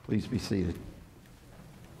 Please be seated.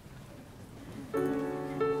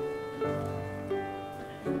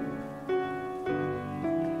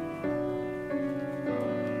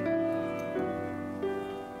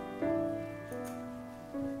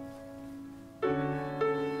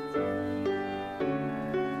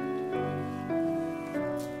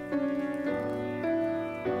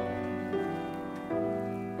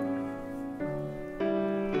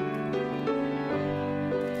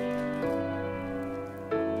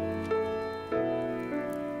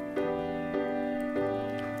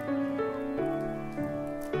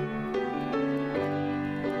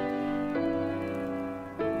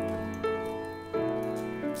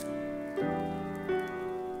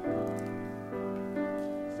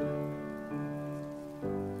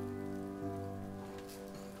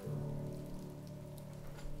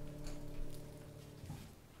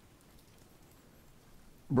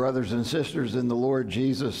 Brothers and sisters in the Lord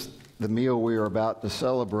Jesus, the meal we are about to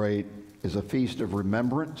celebrate is a feast of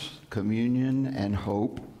remembrance, communion, and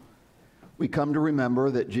hope. We come to remember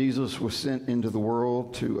that Jesus was sent into the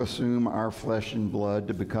world to assume our flesh and blood,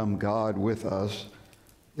 to become God with us,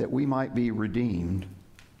 that we might be redeemed.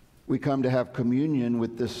 We come to have communion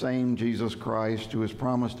with this same Jesus Christ who has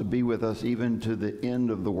promised to be with us even to the end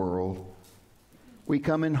of the world. We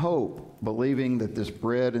come in hope, believing that this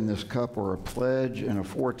bread and this cup are a pledge and a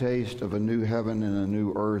foretaste of a new heaven and a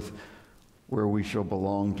new earth where we shall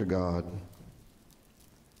belong to God.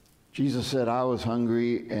 Jesus said, I was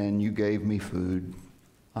hungry and you gave me food.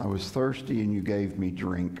 I was thirsty and you gave me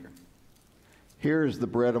drink. Here is the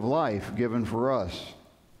bread of life given for us.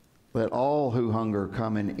 Let all who hunger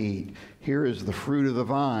come and eat. Here is the fruit of the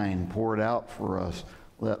vine poured out for us.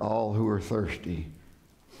 Let all who are thirsty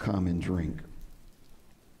come and drink.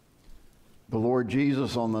 The Lord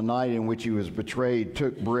Jesus, on the night in which he was betrayed,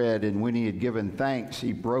 took bread, and when he had given thanks,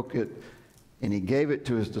 he broke it, and he gave it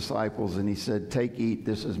to his disciples, and he said, Take, eat,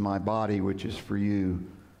 this is my body, which is for you.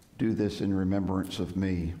 Do this in remembrance of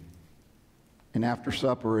me. And after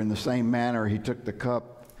supper, in the same manner, he took the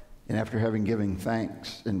cup, and after having given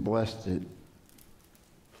thanks and blessed it,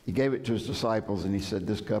 he gave it to his disciples, and he said,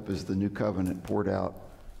 This cup is the new covenant poured out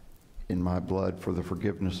in my blood for the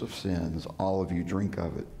forgiveness of sins. All of you drink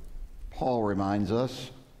of it. Paul reminds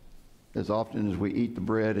us, as often as we eat the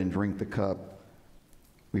bread and drink the cup,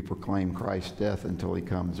 we proclaim Christ's death until he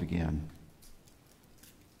comes again.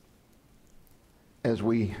 As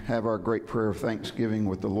we have our great prayer of thanksgiving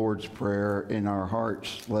with the Lord's Prayer in our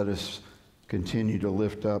hearts, let us continue to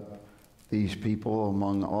lift up these people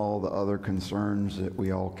among all the other concerns that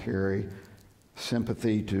we all carry.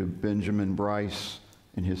 Sympathy to Benjamin Bryce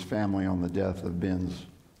and his family on the death of Ben's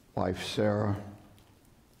wife, Sarah.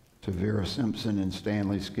 To Vera Simpson and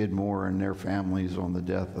Stanley Skidmore and their families on the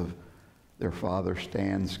death of their father,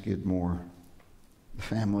 Stan Skidmore. The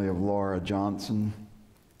family of Laura Johnson,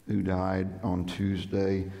 who died on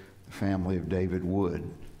Tuesday. The family of David Wood,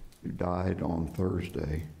 who died on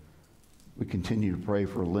Thursday. We continue to pray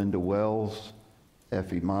for Linda Wells,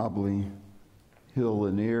 Effie Mobley, Hill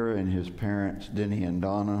Lanier and his parents, Denny and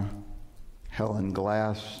Donna, Helen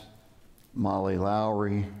Glass, Molly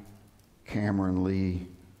Lowry, Cameron Lee,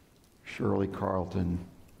 Shirley Carlton,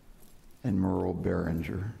 and Merle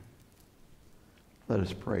Behringer. Let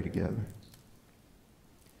us pray together.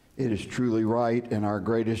 It is truly right and our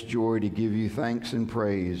greatest joy to give you thanks and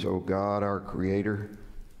praise, O God, our Creator.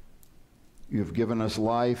 You have given us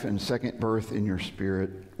life and second birth in your Spirit.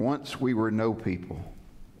 Once we were no people,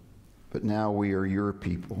 but now we are your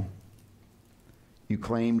people. You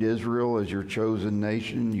claimed Israel as your chosen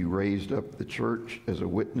nation. You raised up the church as a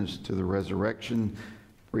witness to the resurrection,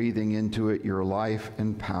 breathing into it your life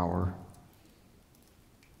and power.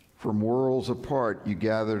 From worlds apart, you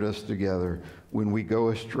gathered us together. When we go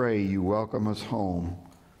astray, you welcome us home.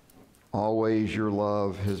 Always your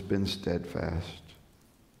love has been steadfast.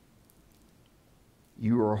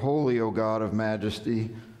 You are holy, O God of majesty,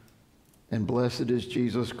 and blessed is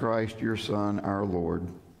Jesus Christ, your Son, our Lord.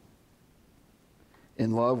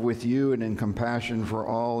 In love with you and in compassion for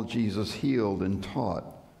all, Jesus healed and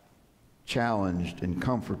taught, challenged and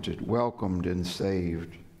comforted, welcomed and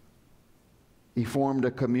saved. He formed a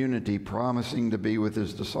community promising to be with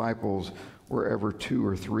his disciples wherever 2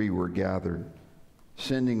 or 3 were gathered,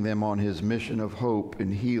 sending them on his mission of hope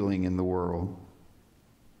and healing in the world.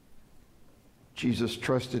 Jesus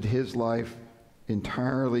trusted his life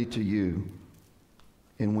entirely to you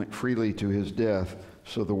and went freely to his death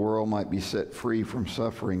so the world might be set free from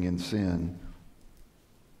suffering and sin.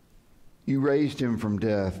 You raised him from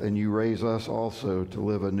death, and you raise us also to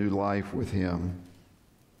live a new life with him.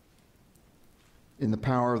 In the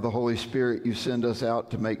power of the Holy Spirit, you send us out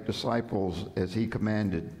to make disciples as he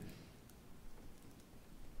commanded.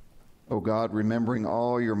 O God, remembering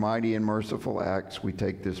all your mighty and merciful acts, we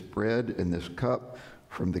take this bread and this cup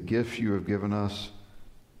from the gifts you have given us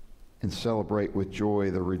and celebrate with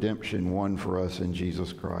joy the redemption won for us in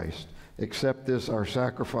Jesus Christ. Accept this, our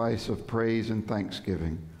sacrifice of praise and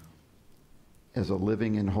thanksgiving, as a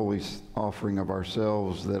living and holy offering of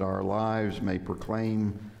ourselves, that our lives may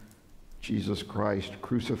proclaim Jesus Christ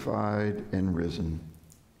crucified and risen.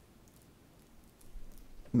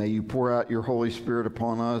 May you pour out your Holy Spirit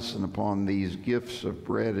upon us and upon these gifts of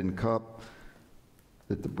bread and cup,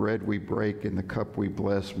 that the bread we break and the cup we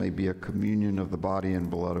bless may be a communion of the body and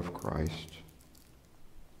blood of Christ.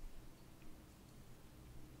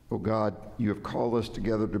 O God, you have called us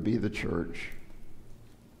together to be the church.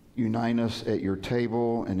 Unite us at your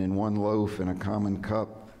table, and in one loaf and a common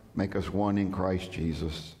cup, make us one in Christ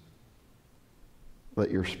Jesus. Let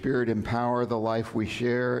your Spirit empower the life we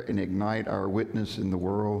share and ignite our witness in the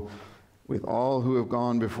world. With all who have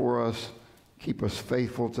gone before us, keep us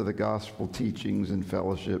faithful to the gospel teachings and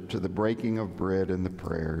fellowship, to the breaking of bread and the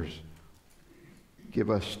prayers. Give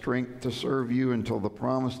us strength to serve you until the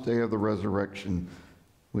promised day of the resurrection,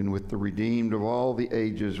 when with the redeemed of all the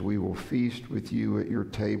ages we will feast with you at your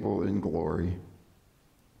table in glory.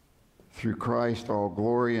 Through Christ, all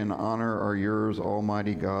glory and honor are yours,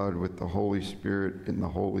 Almighty God, with the Holy Spirit in the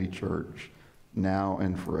holy church, now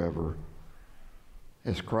and forever.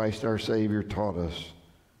 As Christ our Savior taught us,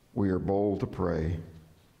 we are bold to pray.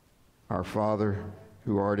 Our Father,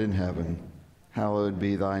 who art in heaven, hallowed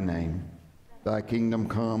be thy name. Thy kingdom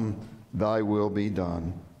come, thy will be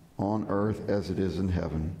done, on earth as it is in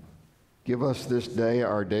heaven. Give us this day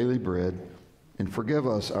our daily bread, and forgive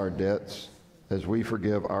us our debts as we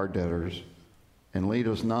forgive our debtors. And lead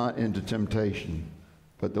us not into temptation,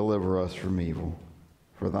 but deliver us from evil.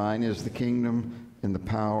 For thine is the kingdom, and the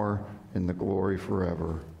power, and the glory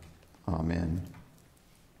forever. Amen.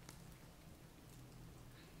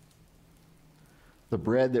 The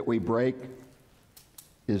bread that we break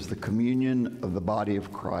is the communion of the body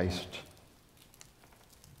of Christ.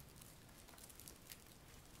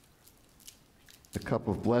 The cup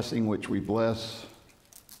of blessing which we bless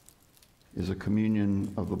is a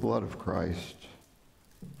communion of the blood of Christ.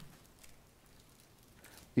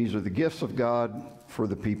 These are the gifts of God for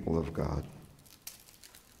the people of God.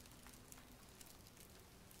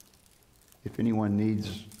 If anyone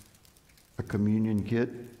needs a communion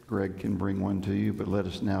kit, Greg can bring one to you, but let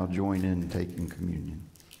us now join in taking communion.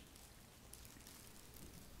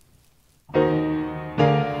 For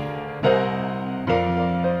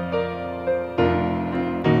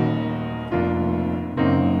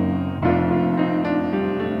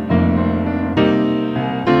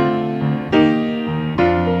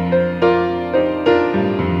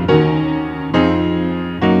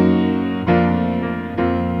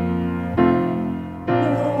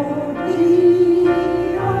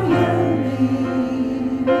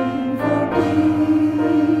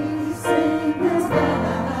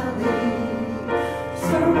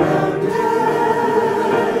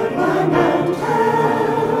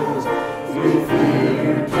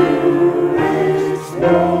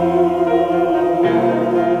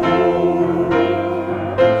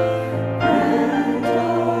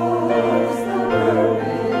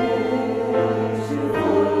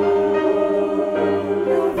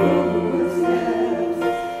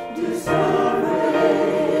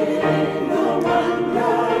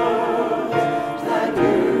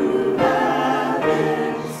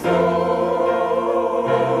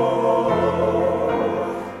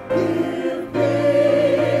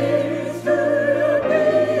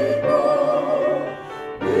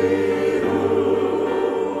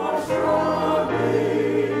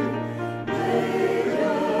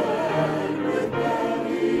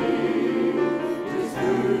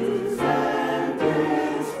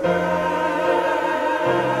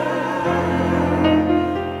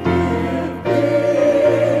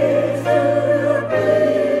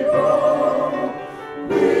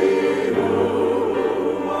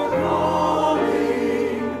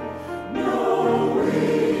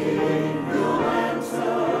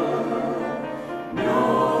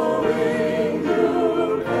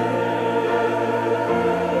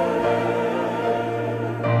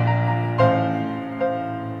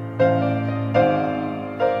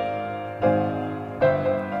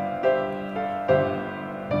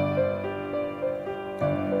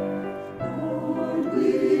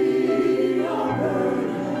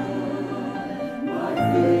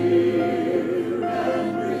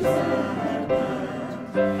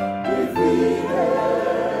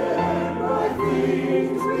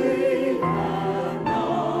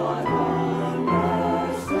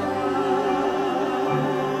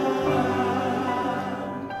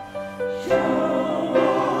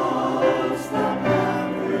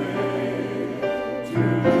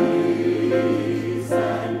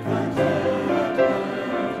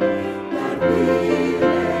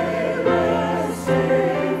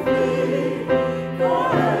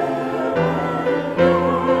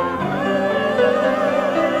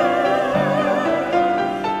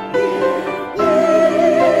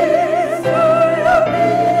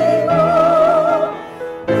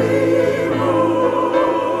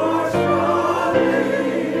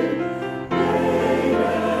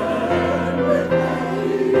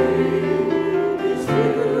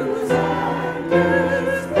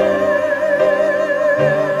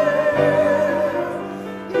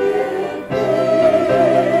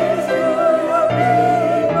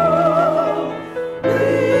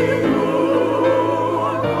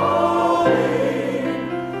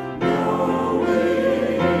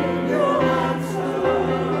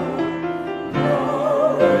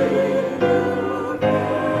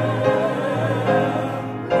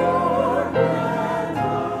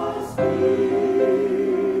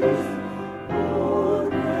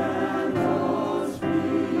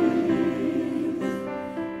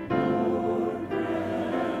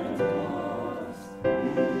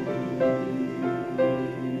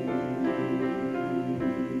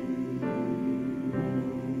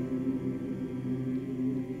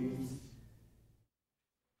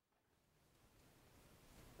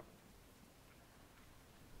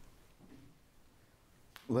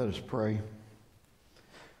Let us pray.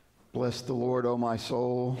 Bless the Lord, O my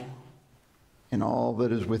soul, and all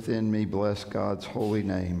that is within me, bless God's holy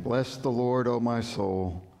name. Bless the Lord, O my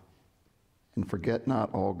soul, and forget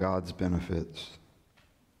not all God's benefits.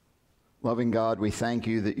 Loving God, we thank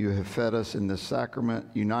you that you have fed us in this sacrament,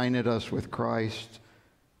 united us with Christ,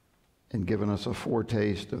 and given us a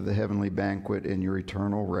foretaste of the heavenly banquet in your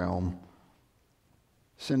eternal realm.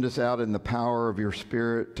 Send us out in the power of your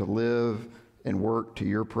Spirit to live and work to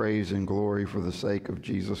your praise and glory for the sake of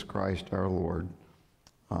Jesus Christ our Lord.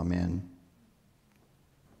 Amen.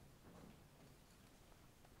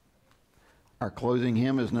 Our closing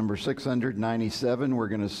hymn is number 697. We're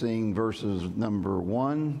going to sing verses number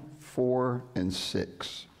 1, 4, and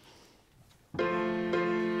 6.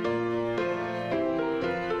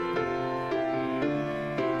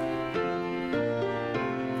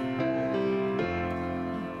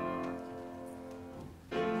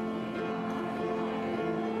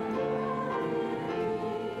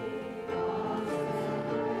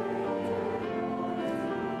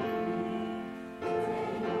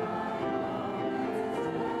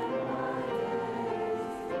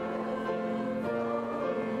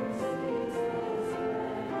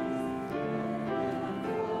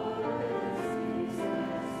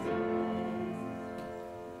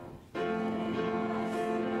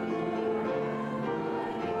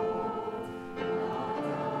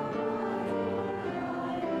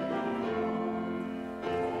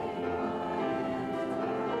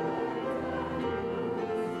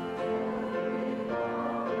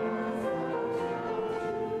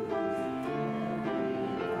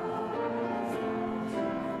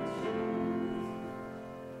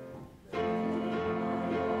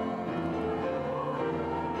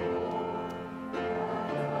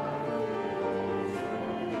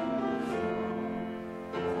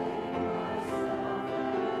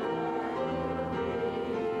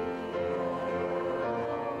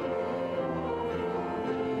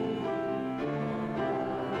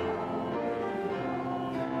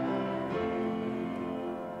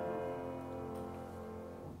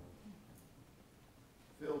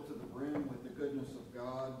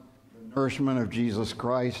 Nourishment of Jesus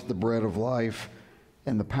Christ, the bread of life,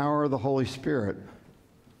 and the power of the Holy Spirit.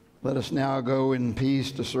 Let us now go in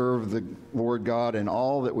peace to serve the Lord God in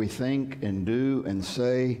all that we think and do and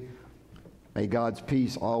say. May God's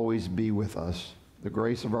peace always be with us. The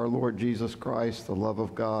grace of our Lord Jesus Christ, the love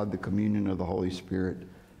of God, the communion of the Holy Spirit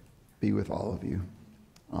be with all of you.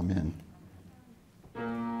 Amen.